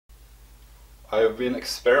I've been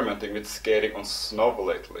experimenting with skating on snow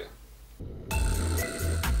lately.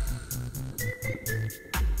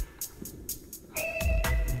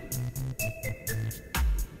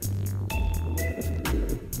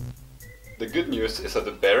 The good news is that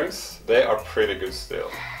the bearings, they are pretty good still.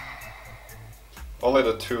 Only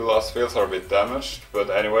the two last wheels are a bit damaged, but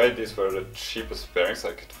anyway, these were the cheapest bearings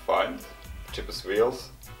I could find, cheapest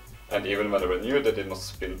wheels, and even when they were new, they did not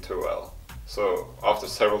spin too well. So after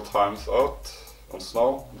several times out on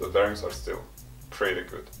snow, the bearings are still pretty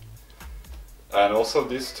good. And also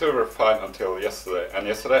these two were fine until yesterday, and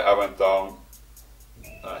yesterday I went down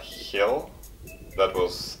a hill that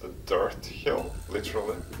was a dirt hill,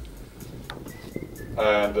 literally.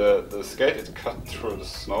 And the skate, it cut through the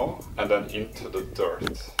snow and then into the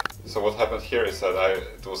dirt. So what happened here is that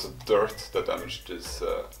it was the dirt that damaged these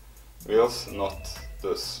wheels, not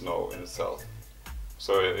the snow in itself.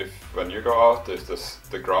 So if when you go out, if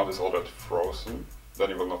the ground is already frozen, then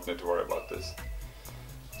you will not need to worry about this.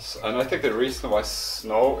 And I think the reason why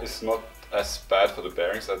snow is not as bad for the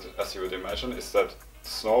bearings as you would imagine is that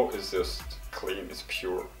snow is just clean, it's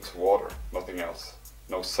pure, it's water, nothing else.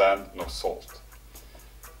 No sand, no salt.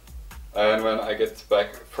 And when I get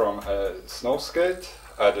back from a snow skate,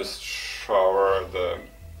 I just shower the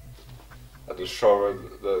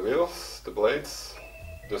wheels, the blades,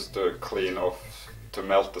 just to clean off, to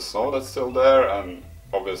melt the snow that's still there, and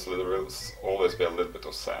obviously there will always be a little bit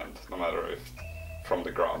of sand, no matter if from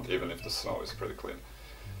the ground, even if the snow is pretty clean.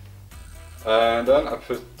 And then I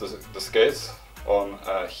put the skates on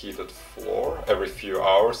a heated floor. Every few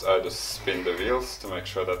hours I just spin the wheels to make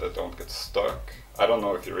sure that they don't get stuck. I don't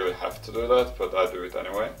know if you really have to do that, but I do it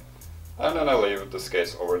anyway. And then I leave the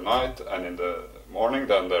skates overnight, and in the morning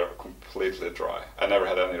then they're completely dry. I never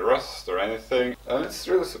had any rust or anything. And it's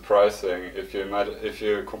really surprising if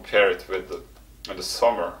you compare it with the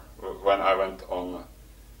summer, when I went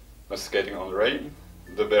skating on rain.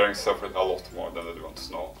 The bearings suffered a lot more than they do on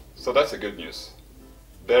snow. So that's the good news.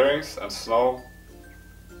 Bearings and snow,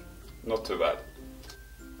 not too bad.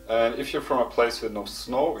 And if you're from a place with no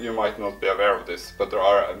snow, you might not be aware of this, but there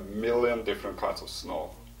are a million different kinds of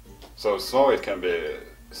snow. So snow, it can be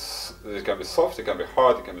soft, it can be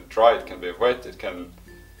hard, it can be dry, it can be wet,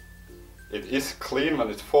 it is clean when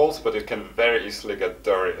it falls, but it can very easily get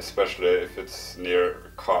dirty, especially if it's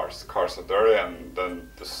near cars. Cars are dirty, and then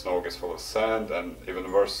the snow gets full of sand, and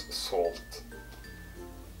even worse, salt.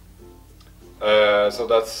 So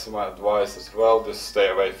that's my advice as well, just stay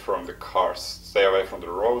away from the cars, stay away from the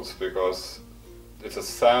roads, because it's the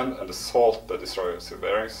sand and the salt that destroys your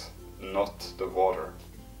bearings, not the water.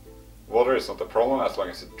 Water is not a problem as long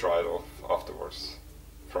as it dried off afterwards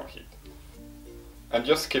from heat. And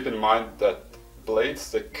just keep in mind that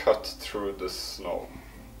blades, they cut through the snow,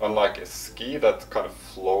 unlike a ski that kind of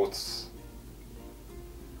floats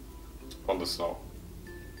on the snow.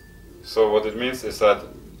 So what it means is that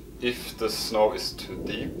if the snow is too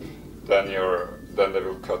deep, then they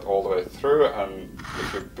will cut all the way through, and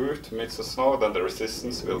if your boot meets the snow, then the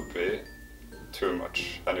resistance will be too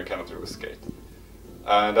much and you cannot really skate.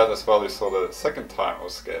 And that as well you saw the second time I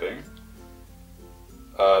was skating.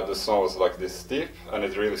 The snow was like this deep, and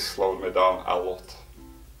it really slowed me down a lot.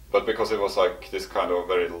 But because it was like this kind of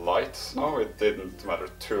very light snow, it didn't matter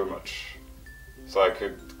too much. So I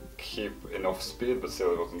could keep enough speed, but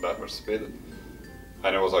still it wasn't that much speed.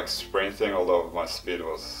 And it was like sprinting, although my speed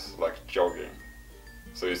was like jogging.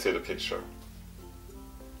 So you see the picture.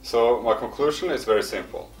 So my conclusion is very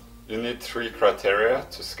simple. You need 3 criteria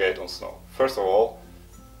to skate on snow. First of all,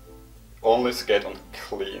 only skate on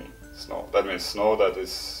clean snow. That means snow that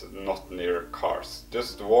is not near cars.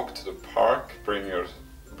 Just walk to the park, bring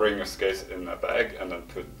your skates in a bag, and then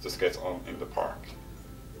put the skates on in the park.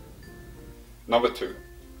 Number 2.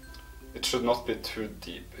 It should not be too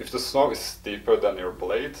deep. If the snow is deeper than your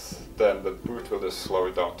blades, then the boot will just slow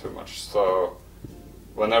it down too much. So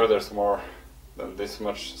whenever there's more than this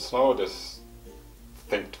much snow, just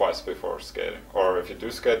think twice before skating. Or if you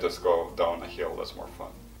do skate, just go down a hill, that's more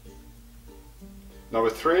fun. Number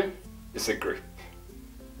 3 is a grip.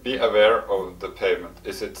 Be aware of the pavement.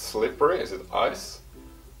 Is it slippery? Is it ice?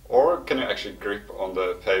 Or can you actually grip on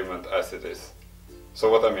the pavement as it is? So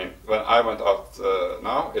what I mean, when I went out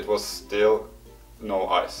now, it was still no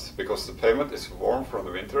ice, because the pavement is warm from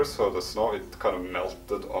the winter, so the snow, it kind of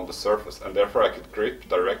melted on the surface, and therefore I could grip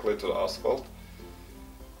directly to the asphalt,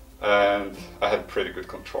 and I had pretty good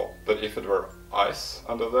control. But if it were ice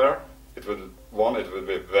under there, it would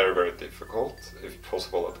be very, very difficult, if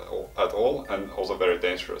possible at all, and also very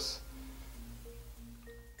dangerous.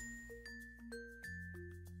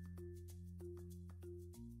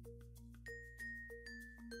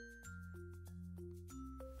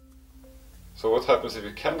 So what happens if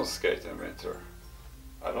you cannot skate in winter?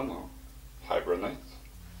 I don't know. Hibernate?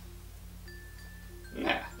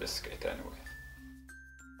 Nah, just skate anyway.